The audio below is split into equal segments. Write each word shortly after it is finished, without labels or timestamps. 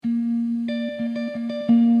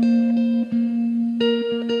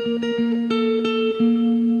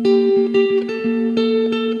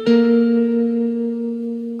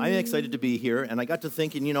got to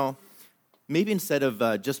thinking, maybe instead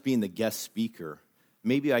of just being the guest speaker,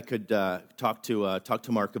 maybe I could talk to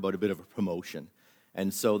Mark about a bit of a promotion.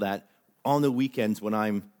 And so that on the weekends when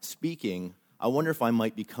I'm speaking, I wonder if I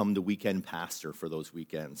might become the weekend pastor for those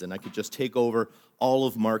weekends. And I could just take over all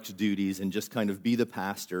of Mark's duties and just kind of be the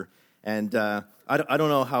pastor. And I don't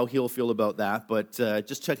know how he'll feel about that, but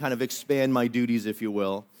just to kind of expand my duties, if you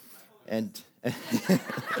will. And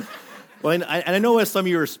well, and I know as some of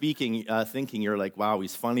you are speaking, thinking you're like, wow,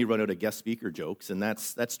 he's finally run out of guest speaker jokes, and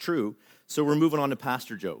that's true. So we're moving on to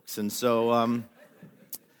pastor jokes. And so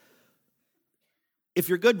if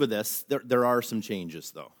you're good with this, there are some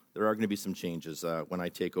changes, though. There are going to be some changes when I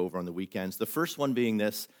take over on the weekends. The first one being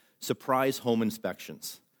this, surprise home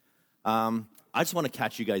inspections. I just want to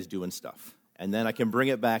catch you guys doing stuff, and then I can bring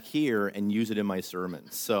it back here and use it in my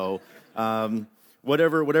sermons. So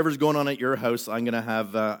whatever's going on at your house, I'm going to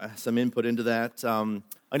have some input into that. I'm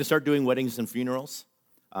going to start doing weddings and funerals.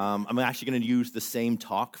 I'm actually going to use the same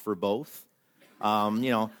talk for both.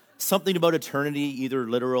 Something about eternity, either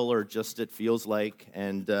literal or just it feels like.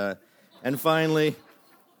 And finally,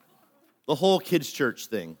 the whole kids' church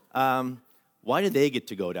thing. Why do they get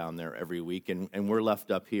to go down there every week and we're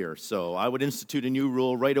left up here? So I would institute a new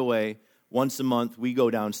rule right away. Once a month, we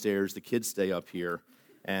go downstairs, the kids stay up here.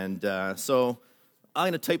 And so I'm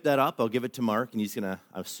going to type that up. I'll give it to Mark, and he's going to,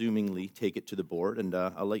 assumingly, take it to the board, and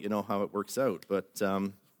I'll let you know how it works out. But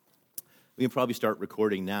we can probably start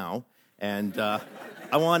recording now. And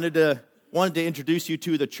I wanted to introduce you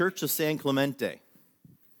to the Church of San Clemente.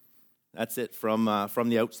 That's it from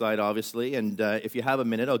the outside, obviously. And if you have a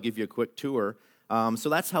minute, I'll give you a quick tour. So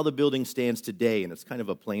that's how the building stands today, and it's kind of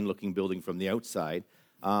a plain-looking building from the outside.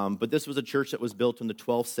 But this was a church that was built in the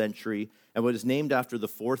 12th century and was named after the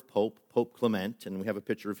fourth pope, Pope Clement, and we have a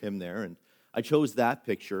picture of him there. And I chose that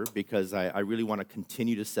picture because I really want to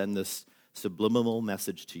continue to send this subliminal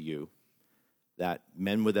message to you that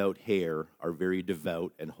men without hair are very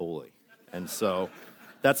devout and holy. And so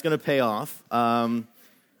that's going to pay off.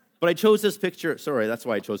 But I chose this picture. Sorry, that's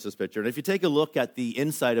why I chose this picture. And if you take a look at the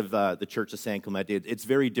inside of the Church of San Clemente, it's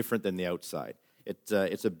very different than the outside.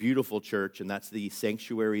 It's a beautiful church, and that's the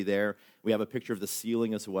sanctuary there. We have a picture of the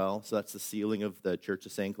ceiling as well, so that's the ceiling of the Church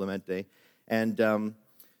of San Clemente. And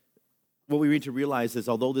what we need to realize is,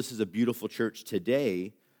 although this is a beautiful church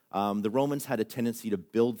today, the Romans had a tendency to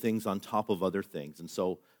build things on top of other things. And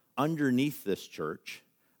so underneath this church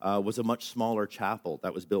was a much smaller chapel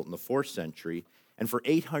that was built in the 4th century. And for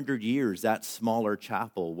 800 years, that smaller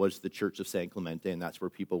chapel was the Church of San Clemente, and that's where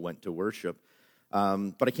people went to worship.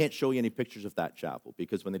 But I can't show you any pictures of that chapel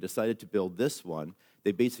because when they decided to build this one,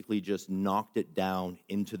 they basically just knocked it down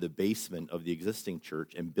into the basement of the existing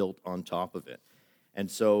church and built on top of it.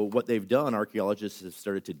 And so what they've done, archaeologists have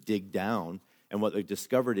started to dig down, and what they've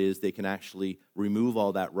discovered is they can actually remove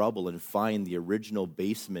all that rubble and find the original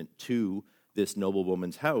basement to this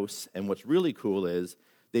noblewoman's house. And what's really cool is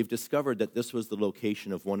they've discovered that this was the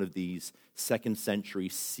location of one of these 2nd century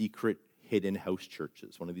secret hidden house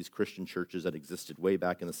churches, one of these Christian churches that existed way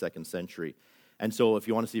back in the 2nd century. And so if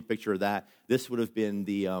you want to see a picture of that, this would have been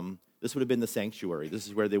the sanctuary. This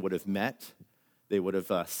is where they would have met. They would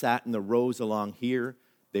have sat in the rows along here.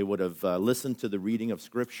 They would have listened to the reading of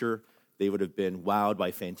Scripture. They would have been wowed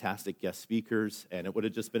by fantastic guest speakers, and it would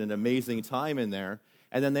have just been an amazing time in there.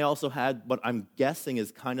 And then they also had what I'm guessing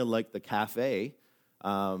is kind of like the cafe.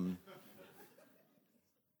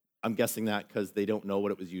 I'm guessing that because they don't know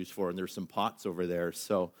what it was used for, and there's some pots over there.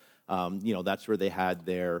 So, that's where they had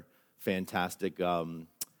their fantastic,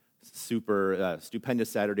 stupendous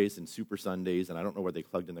Saturdays and super Sundays, and I don't know where they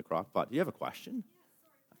plugged in the crock pot. Do you have a question?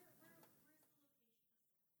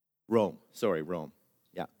 Rome. Sorry, Rome.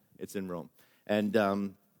 Yeah, it's in Rome.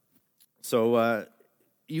 And so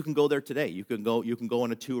you can go there today. You can go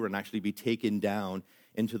on a tour and actually be taken down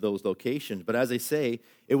into those locations. But as I say,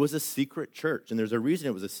 it was a secret church, and there's a reason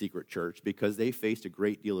it was a secret church, because they faced a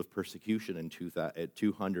great deal of persecution in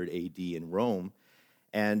 200 AD in Rome.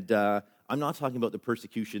 And I'm not talking about the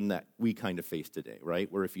persecution that we kind of face today,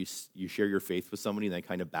 right? Where if you share your faith with somebody and they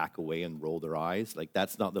kind of back away and roll their eyes, like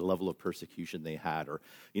that's not the level of persecution they had. Or,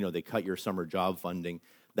 they cut your summer job funding.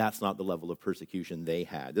 That's not the level of persecution they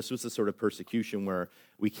had. This was the sort of persecution where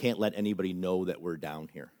we can't let anybody know that we're down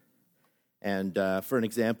here. And for an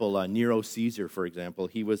example, Nero Caesar, for example,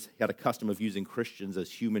 he had a custom of using Christians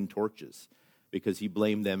as human torches because he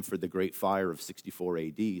blamed them for the Great Fire of 64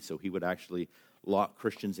 AD. So he would actually lock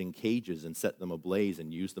Christians in cages and set them ablaze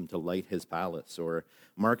and use them to light his palace. Or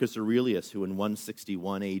Marcus Aurelius, who in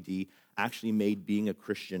 161 AD actually made being a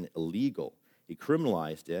Christian illegal. He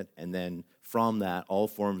criminalized it, and then from that, all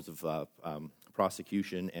forms of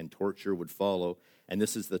prosecution and torture would follow. And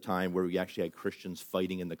this is the time where we actually had Christians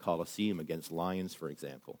fighting in the Colosseum against lions, for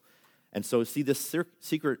example. And so, see, this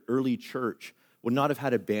secret early church would not have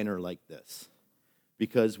had a banner like this,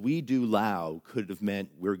 because "We Do Lao" could have meant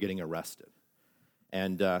we're getting arrested.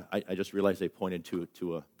 And I just realized I pointed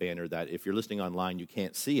to a banner that if you're listening online, you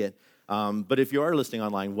can't see it. But if you are listening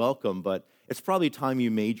online, welcome. But it's probably time you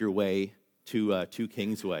made your way to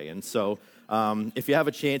Kingsway. And so if you have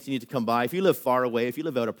a chance, you need to come by. If you live far away, if you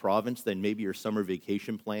live out of province, then maybe your summer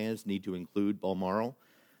vacation plans need to include Balmoral.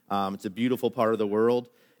 It's a beautiful part of the world.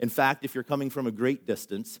 In fact, if you're coming from a great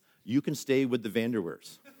distance, you can stay with the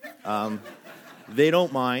Vanderweers. They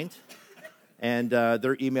don't mind. And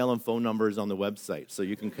their email and phone number is on the website, so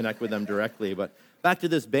you can connect with them directly. But back to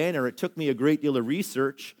this banner, it took me a great deal of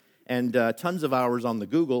research and tons of hours on the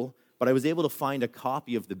Google, but I was able to find a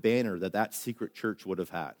copy of the banner that secret church would have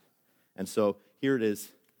had. And so here it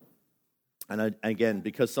is. And again,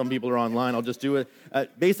 because some people are online, I'll just do it.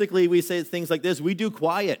 Basically, we say things like this: we do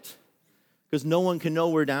quiet, because no one can know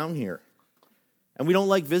we're down here. And we don't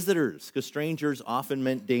like visitors, because strangers often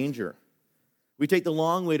meant danger. We take the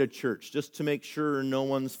long way to church just to make sure no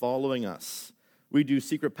one's following us. We do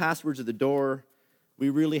secret passwords at the door. We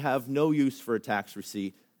really have no use for a tax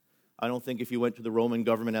receipt. I don't think if you went to the Roman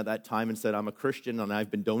government at that time and said, "I'm a Christian and I've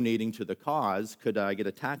been donating to the cause, could I get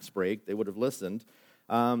a tax break?" they would have listened.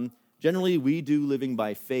 Generally, we do living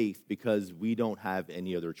by faith because we don't have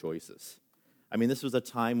any other choices. I mean, this was a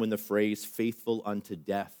time when the phrase "faithful unto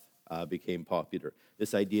death" became popular.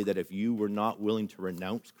 This idea that if you were not willing to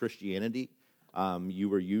renounce Christianity, you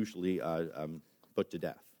were usually put to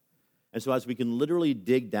death. And so as we can literally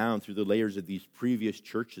dig down through the layers of these previous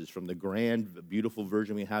churches, from the grand, beautiful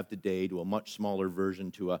version we have today to a much smaller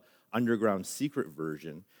version to an underground secret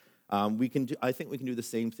version, I think we can do the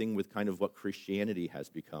same thing with kind of what Christianity has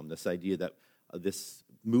become, this idea that this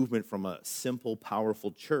movement from a simple,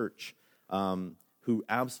 powerful church who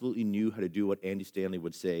absolutely knew how to do what Andy Stanley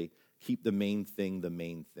would say: keep the main thing the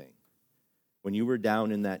main thing. When you were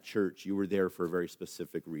down in that church, you were there for a very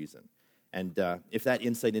specific reason. And if that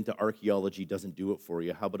insight into archaeology doesn't do it for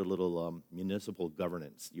you, how about a little municipal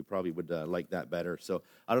governance? You probably would like that better. So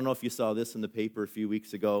I don't know if you saw this in the paper a few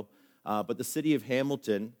weeks ago, but the city of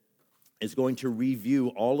Hamilton is going to review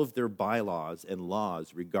all of their bylaws and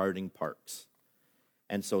laws regarding parks.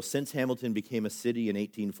 And so since Hamilton became a city in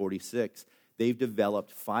 1846, they've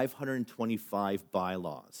developed 525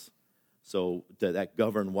 bylaws that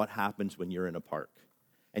govern what happens when you're in a park.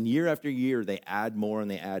 And year after year, they add more and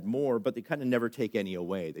they add more, but they kind of never take any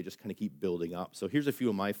away. They just kind of keep building up. So here's a few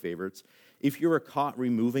of my favorites. If you're caught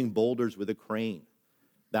removing boulders with a crane,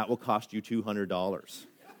 that will cost you $200.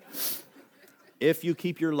 If you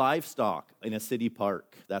keep your livestock in a city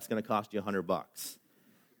park, that's going to cost you $100.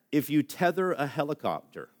 If you tether a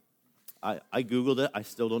helicopter, I Googled it. I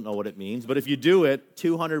still don't know what it means, but if you do it,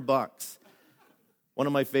 $200. One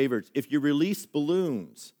of my favorites, if you release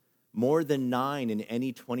balloons, more than 9 in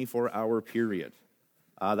any 24-hour period,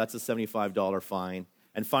 that's a $75 fine.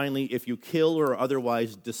 And finally, if you kill or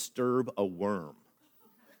otherwise disturb a worm,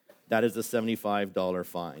 that is a $75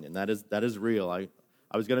 fine. And that is real. I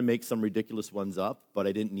was going to make some ridiculous ones up, but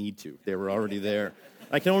I didn't need to. They were already there.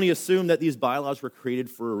 I can only assume that these bylaws were created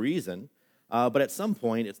for a reason, but at some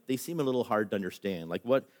point, they seem a little hard to understand. Like,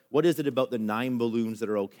 what is it about the 9 balloons that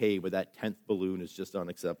are okay, but that 10th balloon is just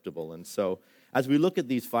unacceptable? And so as we look at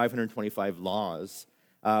these 525 laws,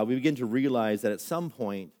 we begin to realize that at some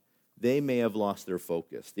point, they may have lost their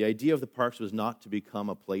focus. The idea of the parks was not to become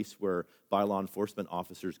a place where bylaw enforcement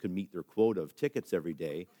officers could meet their quota of tickets every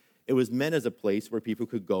day. It was meant as a place where people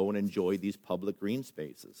could go and enjoy these public green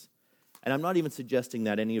spaces. And I'm not even suggesting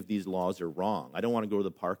that any of these laws are wrong. I don't want to go to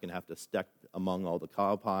the park and have to step among all the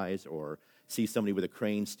cow pies, or see somebody with a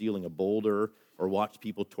crane stealing a boulder, or watch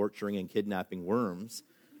people torturing and kidnapping worms.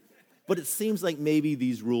 But it seems like maybe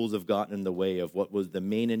these rules have gotten in the way of what was the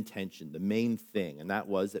main intention, the main thing, and that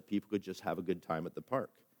was that people could just have a good time at the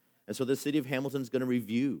park. And so the city of Hamilton is going to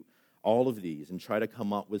review all of these and try to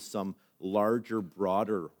come up with some larger,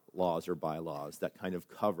 broader laws or bylaws that kind of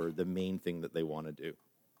cover the main thing that they want to do.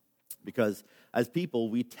 Because as people,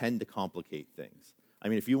 we tend to complicate things. I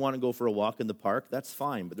mean, if you want to go for a walk in the park, that's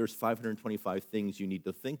fine, but there's 525 things you need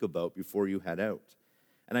to think about before you head out.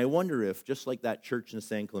 And I wonder if, just like that church in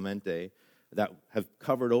San Clemente that have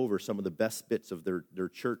covered over some of the best bits of their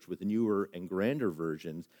church with newer and grander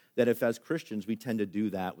versions, that if as Christians we tend to do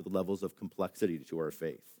that with levels of complexity to our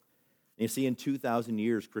faith. And you see, in 2,000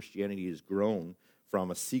 years, Christianity has grown from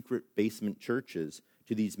a secret basement churches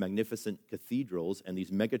to these magnificent cathedrals and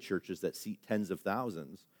these mega churches that seat tens of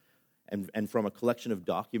thousands. and from a collection of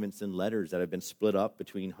documents and letters that have been split up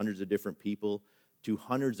between hundreds of different people to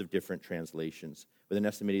hundreds of different translations, with an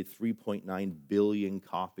estimated 3.9 billion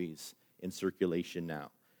copies in circulation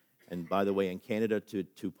now. And by the way, in Canada,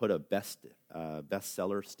 to put a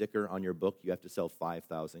bestseller sticker on your book, you have to sell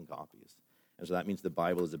 5,000 copies. And so that means the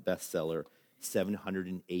Bible is a bestseller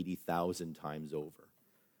 780,000 times over.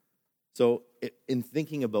 So in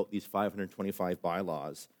thinking about these 525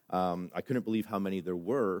 bylaws, I couldn't believe how many there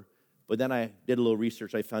were, but then I did a little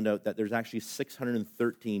research. I found out that there's actually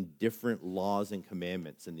 613 different laws and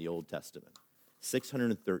commandments in the Old Testament.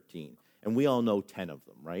 613. And we all know 10 of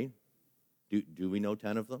them, right? Do we know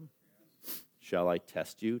 10 of them? Shall I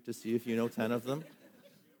test you to see if you know 10 of them?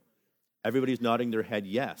 Everybody's nodding their head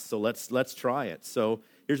yes, so let's try it. So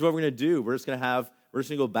here's what we're going to do. We're just going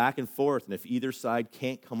to go back and forth, and if either side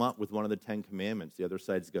can't come up with one of the 10 commandments, the other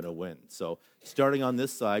side's going to win. So starting on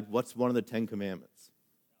this side, what's one of the 10 commandments?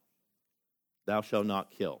 Thou shalt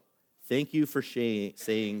not kill. Thank you for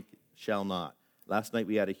saying shall not. Last night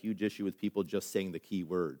we had a huge issue with people just saying the key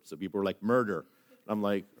word. So people were like, murder. I'm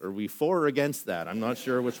like, are we for or against that? I'm not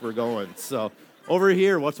sure which we're going. So over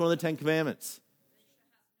here, what's one of the 10 commandments?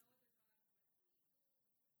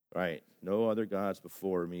 Right. No other gods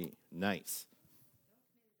before me. Nice.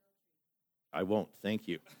 I won't. Thank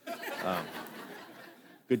you.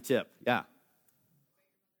 Good tip. Yeah.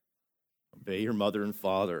 Obey your mother and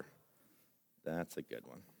father. That's a good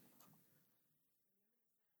one.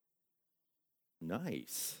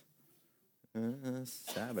 Nice.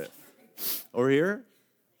 Sabbath. Over here?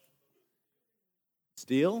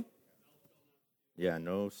 Steal? Yeah,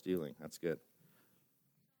 no stealing. That's good.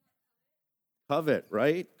 Covet,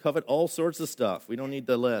 right? Covet all sorts of stuff. We don't need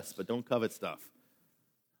the list, but don't covet stuff.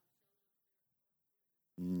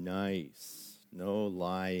 Nice. No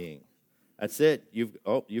lying. That's it. You've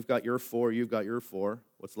got your 4. You've got your 4.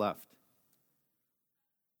 What's left?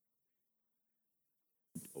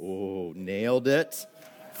 Oh, nailed it.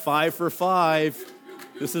 5 for 5.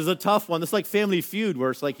 This is a tough one. This is like Family Feud,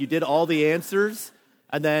 where it's like you did all the answers,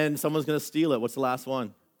 and then someone's going to steal it. What's the last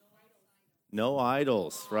one? No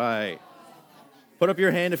idols. Right. Put up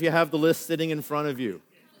your hand if you have the list sitting in front of you.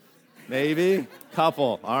 Maybe?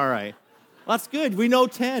 Couple. All right. Well, that's good. We know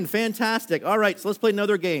 10. Fantastic. All right, so let's play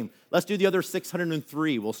another game. Let's do the other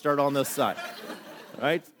 603. We'll start on this side. All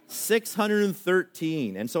right?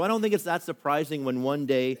 613. And so I don't think it's that surprising when one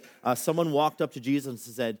day someone walked up to Jesus and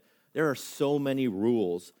said, there are so many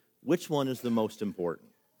rules. Which one is the most important?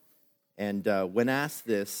 And when asked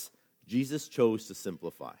this, Jesus chose to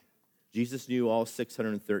simplify. Jesus knew all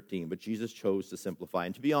 613, but Jesus chose to simplify.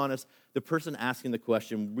 And to be honest, the person asking the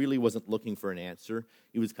question really wasn't looking for an answer.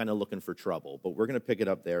 He was kind of looking for trouble. But we're going to pick it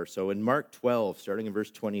up there. So in Mark 12, starting in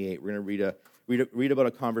verse 28, we're going to read about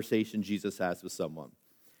a conversation Jesus has with someone.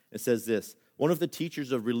 It says this: one of the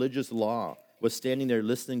teachers of religious law was standing there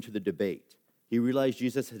listening to the debate. He realized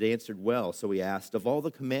Jesus had answered well, so he asked, of all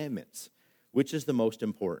the commandments, which is the most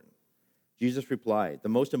important? Jesus replied, the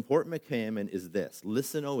most important commandment is this: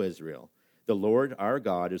 listen, O Israel, the Lord our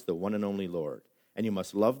God is the one and only Lord, and you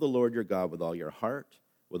must love the Lord your God with all your heart,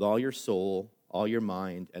 with all your soul, all your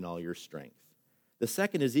mind, and all your strength. The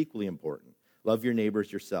second is equally important: love your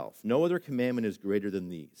neighbors yourself. No other commandment is greater than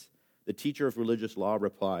these. The teacher of religious law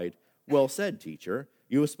replied, well said, teacher.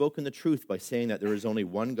 You have spoken the truth by saying that there is only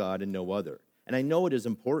one God and no other. And I know it is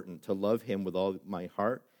important to love him with all my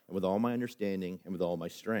heart and with all my understanding and with all my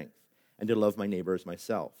strength, and to love my neighbor as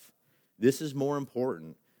myself. This is more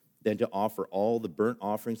important than to offer all the burnt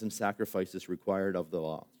offerings and sacrifices required of the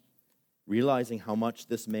law. Realizing how much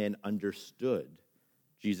this man understood,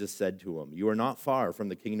 Jesus said to him, you are not far from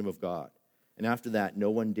the kingdom of God. And after that, no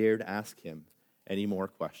one dared ask him any more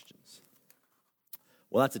questions.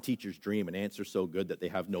 Well, that's a teacher's dream, an answer so good that they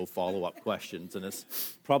have no follow-up questions, and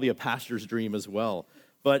it's probably a pastor's dream as well.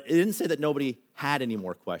 But it didn't say that nobody had any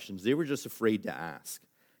more questions. They were just afraid to ask.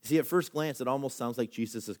 See, at first glance, it almost sounds like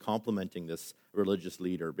Jesus is complimenting this religious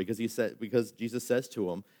leader because Jesus says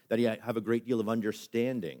to him that he have a great deal of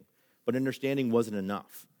understanding, but understanding wasn't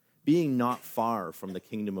enough. Being not far from the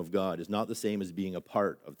kingdom of God is not the same as being a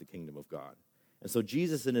part of the kingdom of God. And so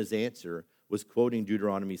Jesus, in his answer, was quoting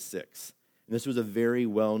Deuteronomy 6. And this was a very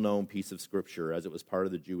well-known piece of scripture, as it was part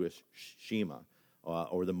of the Jewish Shema,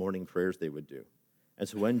 or the morning prayers they would do. And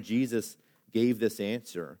so when Jesus gave this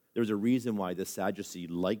answer, there was a reason why the Sadducee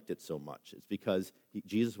liked it so much. It's because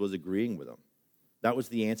Jesus was agreeing with them. That was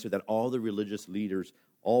the answer that all the religious leaders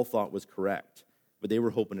all thought was correct, but they were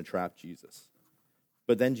hoping to trap Jesus.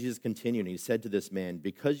 But then Jesus continued, and he said to this man,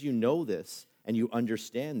 because you know this and you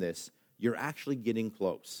understand this, you're actually getting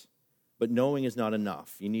close. But knowing is not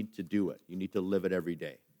enough. You need to do it. You need to live it every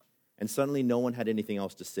day. And suddenly no one had anything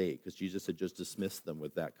else to say because Jesus had just dismissed them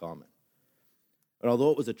with that comment. But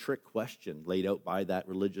although it was a trick question laid out by that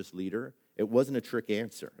religious leader, it wasn't a trick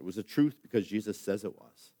answer. It was a truth because Jesus says it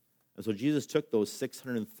was. And so Jesus took those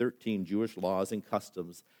 613 Jewish laws and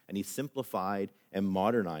customs, and he simplified and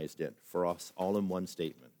modernized it for us all in one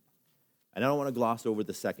statement. And I don't want to gloss over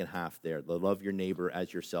the second half there, the love your neighbor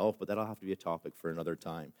as yourself, but that'll have to be a topic for another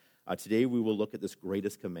time. Today we will look at this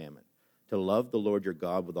greatest commandment, to love the Lord your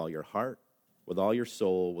God with all your heart, with all your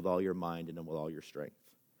soul, with all your mind, and with all your strength.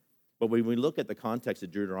 But when we look at the context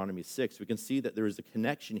of Deuteronomy 6, we can see that there is a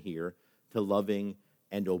connection here to loving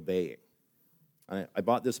and obeying. I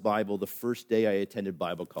bought this Bible the first day I attended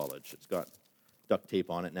Bible college. It's got duct tape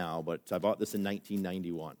on it now, but I bought this in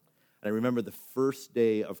 1991. And I remember the first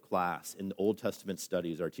day of class in the Old Testament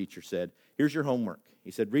studies, our teacher said, here's your homework.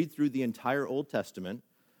 He said, read through the entire Old Testament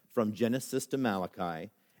from Genesis to Malachi,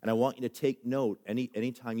 and I want you to take note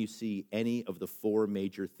anytime you see any of the four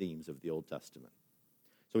major themes of the Old Testament.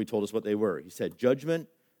 So he told us what they were. He said, judgment,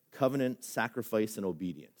 covenant, sacrifice, and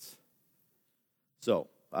obedience. So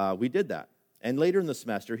we did that. And later in the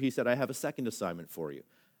semester, he said, I have a second assignment for you.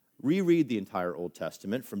 Reread the entire Old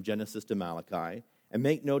Testament from Genesis to Malachi and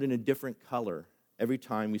make note in a different color every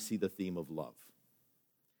time we see the theme of love.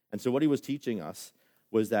 And so what he was teaching us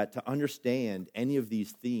was that to understand any of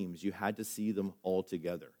these themes, you had to see them all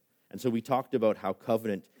together. And so we talked about how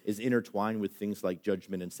covenant is intertwined with things like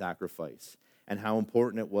judgment and sacrifice, and how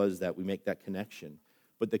important it was that we make that connection.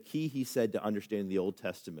 But the key, he said, to understanding the Old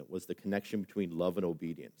Testament was the connection between love and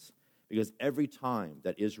obedience. Because every time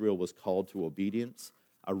that Israel was called to obedience,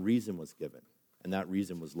 a reason was given, and that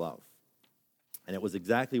reason was love. And it was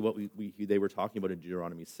exactly what they were talking about in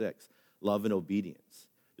Deuteronomy 6, love and obedience.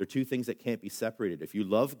 They're two things that can't be separated. If you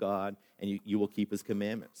love God, and you will keep his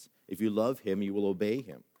commandments. If you love him, you will obey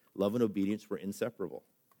him. Love and obedience were inseparable.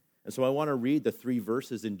 And so I want to read the 3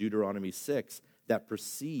 verses in Deuteronomy 6 that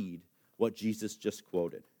precede what Jesus just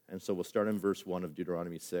quoted. And so we'll start in verse 1 of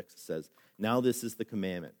Deuteronomy 6. It says, now this is the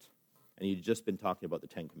commandment. And he'd just been talking about the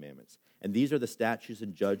 10 commandments. And these are the statutes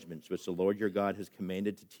and judgments which the Lord your God has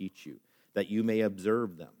commanded to teach you, that you may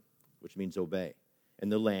observe them, which means obey, in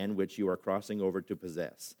the land which you are crossing over to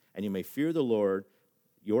possess. And you may fear the Lord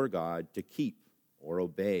your God to keep or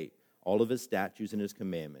obey all of his statutes and his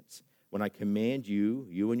commandments. When I command you,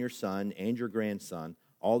 you and your son and your grandson,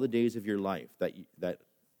 all the days of your life,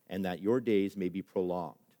 that your days may be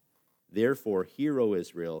prolonged. Therefore, hear, O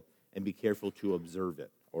Israel, and be careful to observe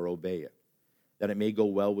it or obey it, that it may go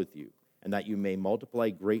well with you, and that you may multiply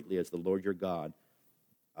greatly as the Lord your God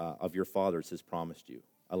of your fathers has promised you,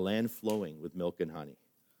 a land flowing with milk and honey.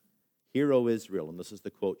 Hear, O Israel, and this is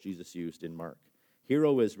the quote Jesus used in Mark. Hear,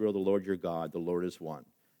 O Israel, the Lord your God, the Lord is one.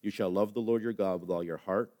 You shall love the Lord your God with all your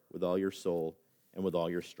heart, with all your soul, and with all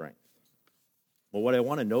your strength. Well, what I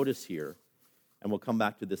want to notice here, and we'll come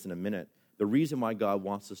back to this in a minute, the reason why God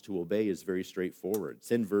wants us to obey is very straightforward. It's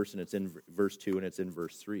in verse, and it's in verse 2, and it's in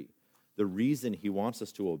verse 3. The reason he wants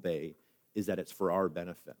us to obey is that it's for our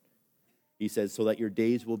benefit. He says, so that your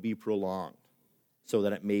days will be prolonged, so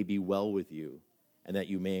that it may be well with you, and that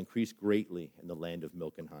you may increase greatly in the land of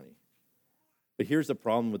milk and honey. But here's the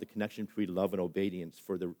problem with the connection between love and obedience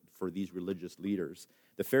for these religious leaders.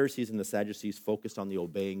 The Pharisees and the Sadducees focused on the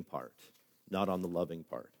obeying part, not on the loving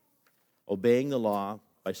part. Obeying the law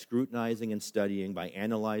by scrutinizing and studying, by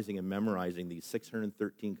analyzing and memorizing these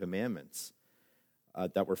 613 commandments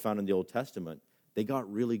that were found in the Old Testament, they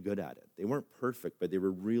got really good at it. They weren't perfect, but they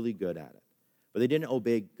were really good at it. But they didn't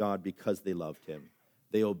obey God because they loved him.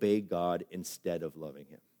 They obeyed God instead of loving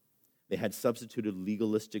him. They had substituted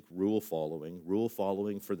legalistic rule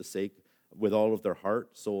following for the sake, with all of their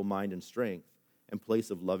heart, soul, mind, and strength, in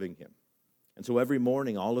place of loving him. And so every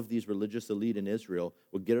morning, all of these religious elite in Israel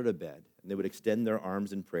would get out of bed, and they would extend their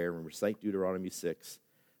arms in prayer and recite Deuteronomy 6,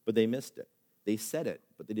 but they missed it. They said it,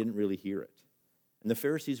 but they didn't really hear it. And the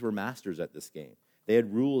Pharisees were masters at this game. They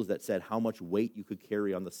had rules that said how much weight you could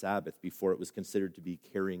carry on the Sabbath before it was considered to be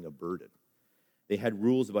carrying a burden. They had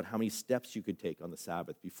rules about how many steps you could take on the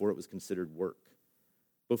Sabbath before it was considered work.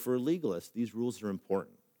 But for a legalist, these rules are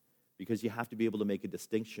important because you have to be able to make a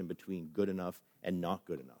distinction between good enough and not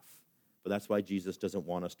good enough. But that's why Jesus doesn't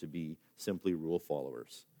want us to be simply rule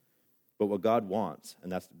followers. But what God wants,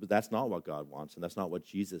 and that's not what God wants, and that's not what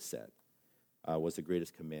Jesus said, was the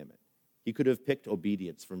greatest commandment. He could have picked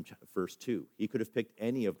obedience from verse 2. He could have picked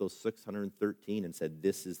any of those 613 and said,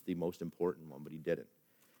 this is the most important one, but he didn't.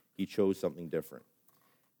 He chose something different.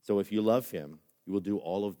 So if you love him, you will do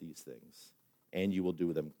all of these things, and you will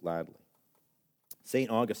do them gladly.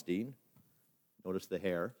 St. Augustine, notice the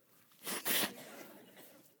hair,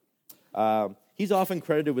 He's often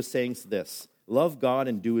credited with saying this, love God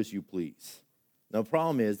and do as you please. Now, the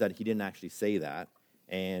problem is that he didn't actually say that,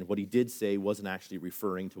 and what he did say wasn't actually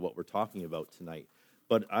referring to what we're talking about tonight.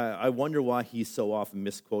 But I wonder why he's so often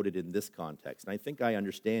misquoted in this context. And I think I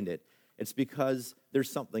understand it. It's because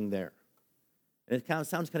there's something there. And it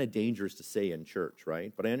sounds kind of dangerous to say in church,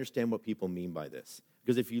 right? But I understand what people mean by this.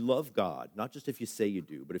 Because if you love God, not just if you say you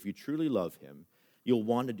do, but if you truly love him, you'll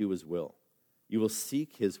want to do his will. You will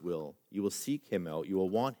seek his will. You will seek him out. You will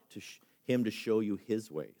want him to show you his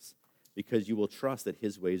ways, because you will trust that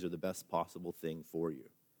his ways are the best possible thing for you.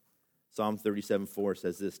 Psalm 37:4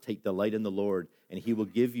 says this, take delight in the Lord, and he will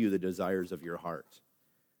give you the desires of your heart.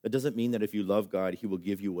 That doesn't mean that if you love God, he will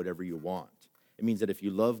give you whatever you want. It means that if you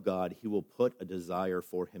love God, he will put a desire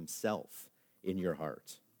for himself in your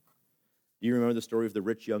heart. Do you remember the story of the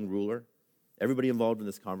rich young ruler? Everybody involved in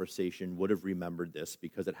this conversation would have remembered this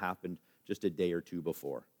because it happened just a day or two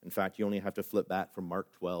before. In fact, you only have to flip back from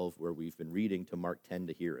Mark 12, where we've been reading, to Mark 10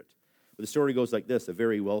 to hear it. But the story goes like this. A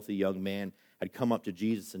very wealthy young man had come up to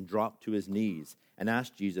Jesus and dropped to his knees and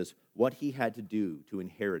asked Jesus what he had to do to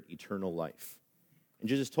inherit eternal life. And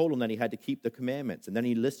Jesus told him that he had to keep the commandments. And then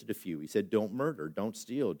he listed a few. He said, don't murder, don't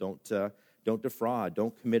steal, don't defraud,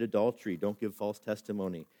 don't commit adultery, don't give false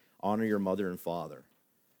testimony, honor your mother and father.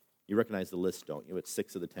 You recognize the list, don't you? It's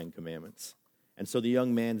 6 of the 10 commandments. And so the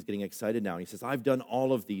young man is getting excited now. And he says, I've done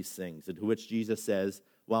all of these things. And to which Jesus says,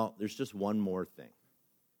 well, there's just one more thing.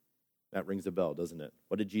 That rings a bell, doesn't it?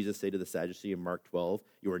 What did Jesus say to the Sadducee in Mark 12?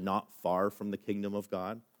 You are not far from the kingdom of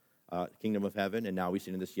God, kingdom of heaven. And now we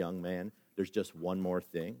see in this young man, there's just one more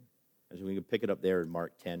thing. And so we can pick it up there in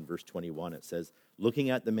Mark 10, verse 21. It says, looking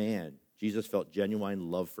at the man, Jesus felt genuine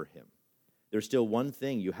love for him. There's still one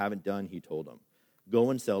thing you haven't done, he told him. Go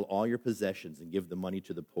and sell all your possessions and give the money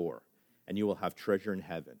to the poor, and you will have treasure in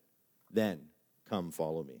heaven. Then come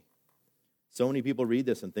follow me. So many people read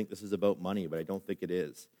this and think this is about money, but I don't think it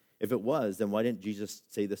is. If it was, then why didn't Jesus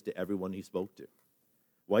say this to everyone he spoke to?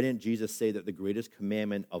 Why didn't Jesus say that the greatest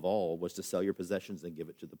commandment of all was to sell your possessions and give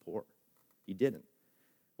it to the poor? He didn't.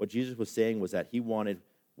 What Jesus was saying was that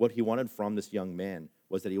what he wanted from this young man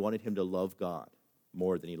was that he wanted him to love God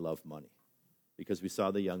more than he loved money. Because we saw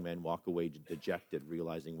the young man walk away dejected,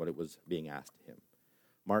 realizing what it was being asked of him.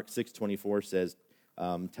 Mark 6:24 says,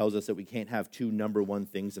 tells us that we can't have two number one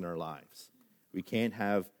things in our lives. We can't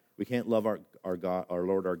love our God, our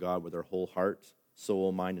Lord our God, with our whole heart,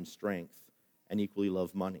 soul, mind, and strength, and equally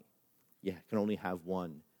love money. You can only have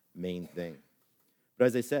one main thing. But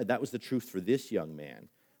as I said, that was the truth for this young man.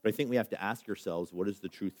 But I think we have to ask ourselves, what is the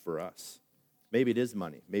truth for us? Maybe it is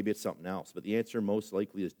money. Maybe it's something else. But the answer most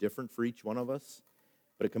likely is different for each one of us.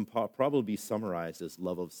 But it can probably be summarized as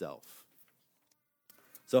love of self.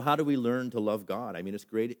 So how do we learn to love God? I mean, it's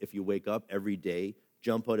great if you wake up every day,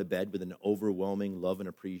 jump out of bed with an overwhelming love and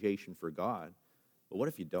appreciation for God. But what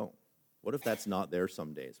if you don't? What if that's not there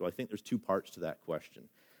some days? Well, I think there's two parts to that question.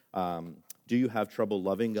 Do you have trouble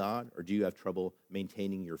loving God, or do you have trouble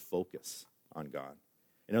maintaining your focus on God?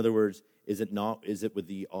 In other words, is it with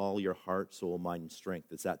all your heart, soul, mind, and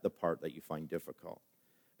strength? Is that the part that you find difficult?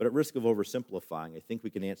 But at risk of oversimplifying, I think we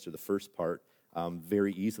can answer the first part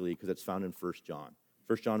very easily because it's found in 1 John.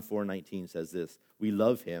 1 John 4:19 says this, we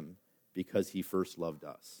love him because he first loved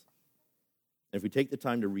us. And if we take the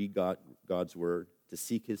time to read God's word, to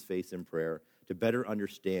seek his face in prayer, to better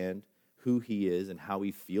understand who he is and how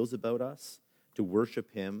he feels about us, to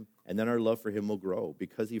worship him, and then our love for him will grow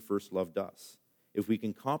because he first loved us. If we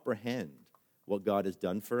can comprehend what God has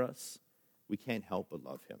done for us, we can't help but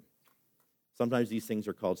love him. Sometimes these things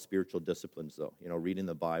are called spiritual disciplines, though. You know, reading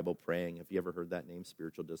the Bible, praying. Have you ever heard that name,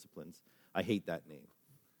 spiritual disciplines? I hate that name.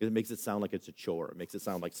 It makes it sound like it's a chore. It makes it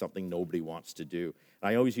sound like something nobody wants to do. And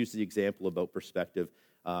I always use the example about perspective.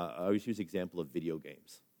 I always use the example of video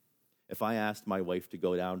games. If I asked my wife to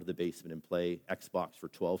go down to the basement and play Xbox for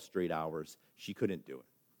 12 straight hours, she couldn't do it.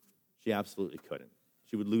 She absolutely couldn't.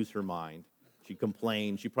 She would lose her mind. She'd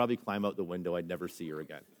complain. She'd probably climb out the window. I'd never see her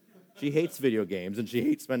again. She hates video games, and she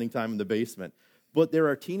hates spending time in the basement. But there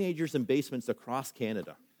are teenagers in basements across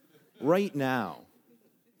Canada right now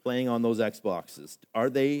playing on those Xboxes. Are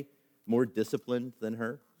they more disciplined than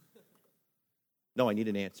her? No, I need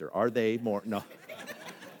an answer. Are they more? No.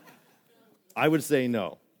 I would say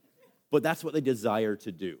no. But that's what they desire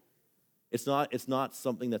to do. It's not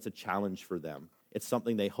something that's a challenge for them. It's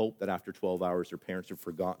something they hope that after 12 hours, their parents have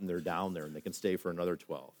forgotten they're down there and they can stay for another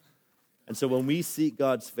 12. And so when we seek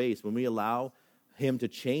God's face, when we allow him to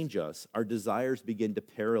change us, our desires begin to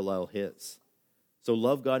parallel his. So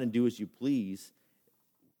love God and do as you please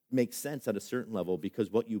makes sense at a certain level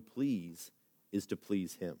because what you please is to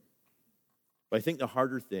please him. But I think the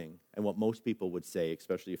harder thing, and what most people would say,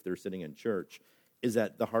 especially if they're sitting in church, is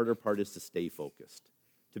that the harder part is to stay focused,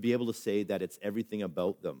 to be able to say that it's everything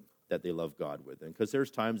about them that they love God with. And because there's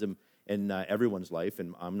times in everyone's life,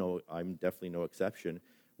 and I'm definitely no exception,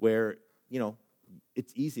 where,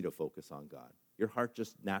 it's easy to focus on God. Your heart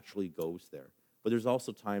just naturally goes there. But there's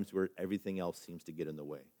also times where everything else seems to get in the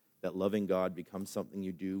way, that loving God becomes something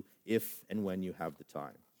you do if and when you have the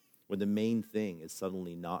time, when the main thing is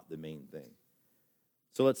suddenly not the main thing.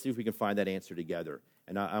 So let's see if we can find that answer together.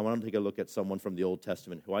 And I want to take a look at someone from the Old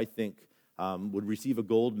Testament who I think would receive a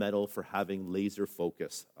gold medal for having laser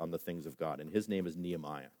focus on the things of God. And his name is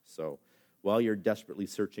Nehemiah. So while you're desperately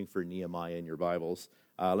searching for Nehemiah in your Bibles,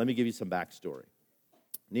 let me give you some backstory.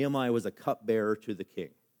 Nehemiah was a cupbearer to the king.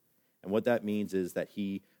 And what that means is that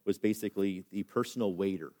he was basically the personal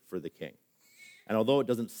waiter for the king. And although it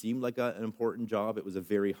doesn't seem like an important job, it was a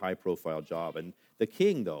very high-profile job. And the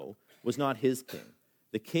king, though, was not his king.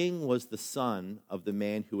 The king was the son of the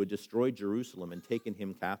man who had destroyed Jerusalem and taken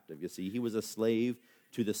him captive. You see, he was a slave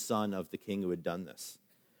to the son of the king who had done this.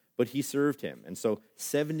 But he served him. And so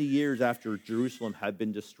 70 years after Jerusalem had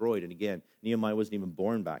been destroyed, and again, Nehemiah wasn't even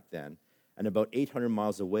born back then, and about 800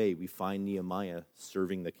 miles away, we find Nehemiah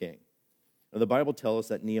serving the king. Now, the Bible tells us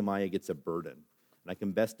that Nehemiah gets a burden. And I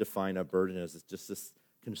can best define a burden as just this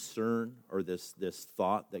concern or this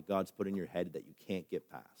thought that God's put in your head that you can't get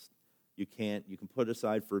past. You can put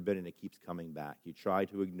aside for a bit and it keeps coming back. You try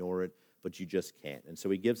to ignore it, but you just can't. And so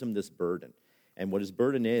he gives him this burden. And what his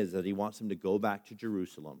burden is that he wants him to go back to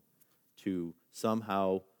Jerusalem to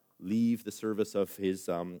somehow leave the service of his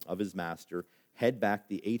master, head back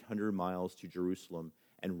the 800 miles to Jerusalem,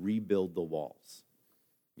 and rebuild the walls.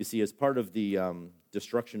 You see, as part of the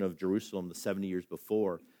destruction of Jerusalem the 70 years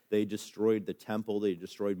before, they destroyed the temple, they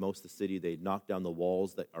destroyed most of the city, they knocked down the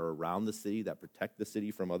walls that are around the city, that protect the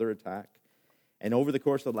city from other attack. And over the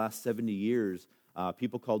course of the last 70 years,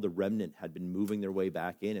 people called the remnant had been moving their way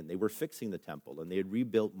back in, and they were fixing the temple, and they had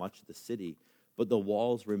rebuilt much of the city, but the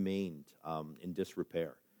walls remained in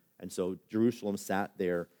disrepair. And so Jerusalem sat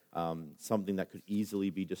there, something that could easily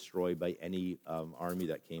be destroyed by any army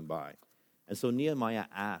that came by. And so Nehemiah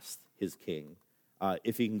asked his king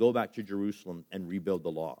if he can go back to Jerusalem and rebuild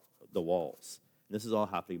the walls. And this is all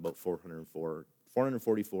happening about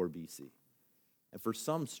 444 BC. And for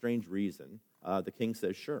some strange reason, the king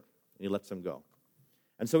says, sure, and he lets him go.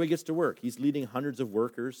 And so he gets to work. He's leading hundreds of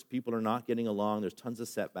workers. People are not getting along. There's tons of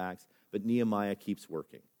setbacks, but Nehemiah keeps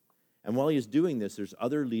working. And while he's doing this, there's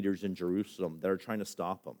other leaders in Jerusalem that are trying to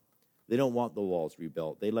stop him. They don't want the walls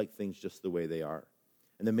rebuilt. They like things just the way they are.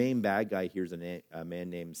 And the main bad guy here is a man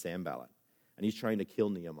named Sanballat. And he's trying to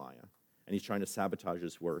kill Nehemiah. And he's trying to sabotage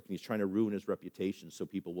his work. And he's trying to ruin his reputation so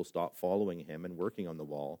people will stop following him and working on the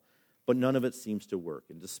wall. But none of it seems to work.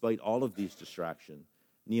 And despite all of these distractions,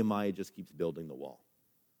 Nehemiah just keeps building the wall.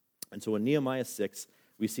 And so in Nehemiah 6,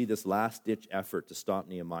 we see this last-ditch effort to stop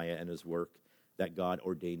Nehemiah and his work that God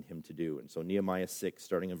ordained him to do. And so Nehemiah 6,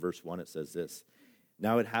 starting in verse 1, it says this: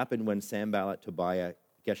 Now it happened when Sanballat, Tobiah,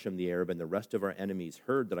 Geshem the Arab, and the rest of our enemies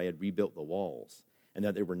heard that I had rebuilt the walls, and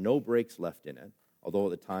that there were no breaks left in it, although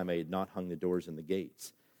at the time I had not hung the doors and the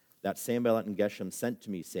gates, that Sanballat and Geshem sent to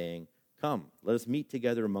me, saying, Come, let us meet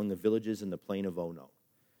together among the villages in the plain of Ono.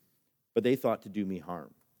 But they thought to do me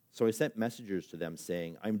harm. So I sent messengers to them,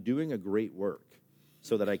 saying, I'm doing a great work,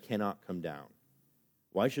 so that I cannot come down.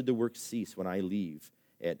 Why should the work cease when I leave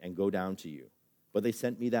it and go down to you? But they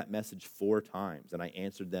sent me that message 4 times, and I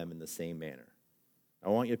answered them in the same manner. I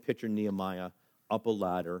want you to picture Nehemiah up a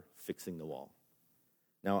ladder fixing the wall.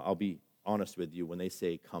 Now, I'll be honest with you, when they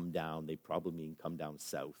say come down, they probably mean come down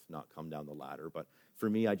south, not come down the ladder. But for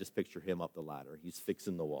me, I just picture him up the ladder. He's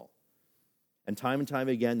fixing the wall. And time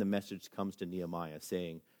again, the message comes to Nehemiah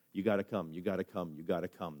saying, you got to come, you got to come, you got to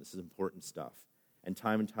come. This is important stuff. And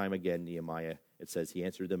time again, Nehemiah, it says he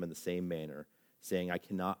answered them in the same manner, saying,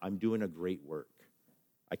 I'm doing a great work.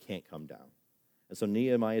 I can't come down. And so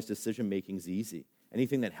Nehemiah's decision-making is easy.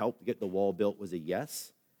 Anything that helped get the wall built was a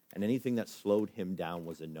yes, and anything that slowed him down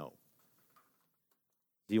was a no.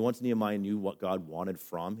 See, once Nehemiah knew what God wanted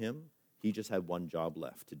from him, he just had one job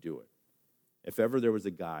left to do it. If ever there was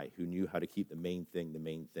a guy who knew how to keep the main thing,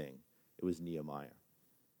 it was Nehemiah.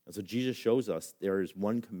 And so Jesus shows us there is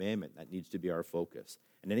one commandment that needs to be our focus.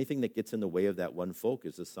 And anything that gets in the way of that one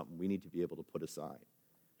focus is something we need to be able to put aside.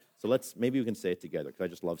 So maybe we can say it together, because I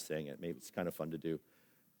just love saying it. Maybe it's kind of fun to do.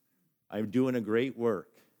 I'm doing a great work,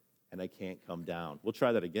 and I can't come down. We'll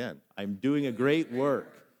try that again. I'm doing a great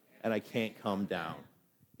work, and I can't come down.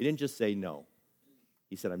 He didn't just say no.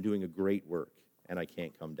 He said, I'm doing a great work, and I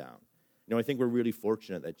can't come down. I think we're really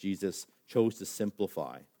fortunate that Jesus chose to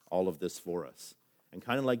simplify all of this for us. And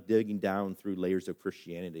kind of like digging down through layers of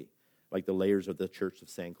Christianity, like the layers of the Church of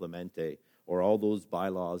San Clemente, or all those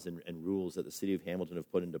bylaws and rules that the city of Hamilton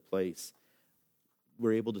have put into place,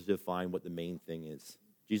 we're able to define what the main thing is.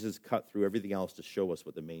 Jesus cut through everything else to show us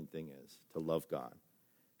what the main thing is, to love God.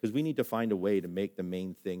 Because we need to find a way to make the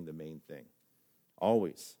main thing,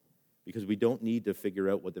 always. Because we don't need to figure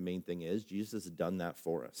out what the main thing is. Jesus has done that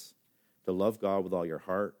for us. To love God with all your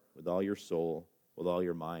heart, with all your soul, with all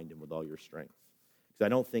your mind, and with all your strength. Because I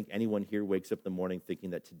don't think anyone here wakes up in the morning thinking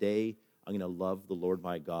that today I'm going to love the Lord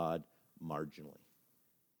my God marginally.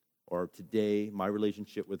 Or today my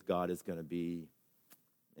relationship with God is going to be,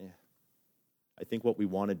 I think what we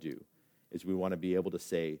want to do is we want to be able to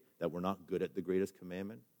say that we're not good at the greatest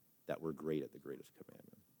commandment, that we're great at the greatest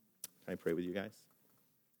commandment. Can I pray with you guys?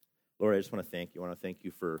 Lord, I just want to thank you. I want to thank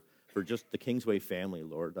you for just the Kingsway family,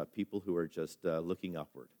 Lord, people who are just looking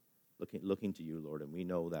upward, looking to you, Lord. And we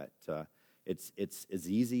know that it's as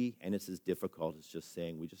easy and it's as difficult as just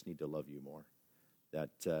saying we just need to love you more. That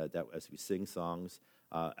as we sing songs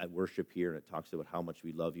at worship here, and it talks about how much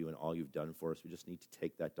we love you and all you've done for us, we just need to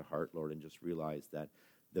take that to heart, Lord, and just realize that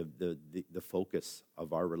the focus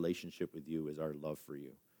of our relationship with you is our love for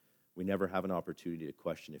you. We never have an opportunity to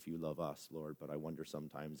question if you love us, Lord, but I wonder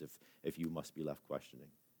sometimes if you must be left questioning.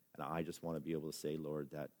 And I just want to be able to say, Lord,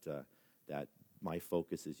 that my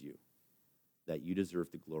focus is you, that you deserve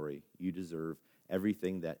the glory. You deserve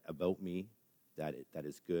everything that about me that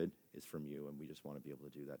is good is from you, and we just want to be able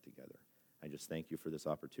to do that together. I just thank you for this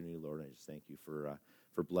opportunity, Lord, and I just thank you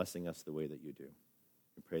for blessing us the way that you do.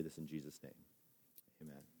 We pray this in Jesus' name.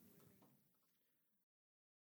 Amen.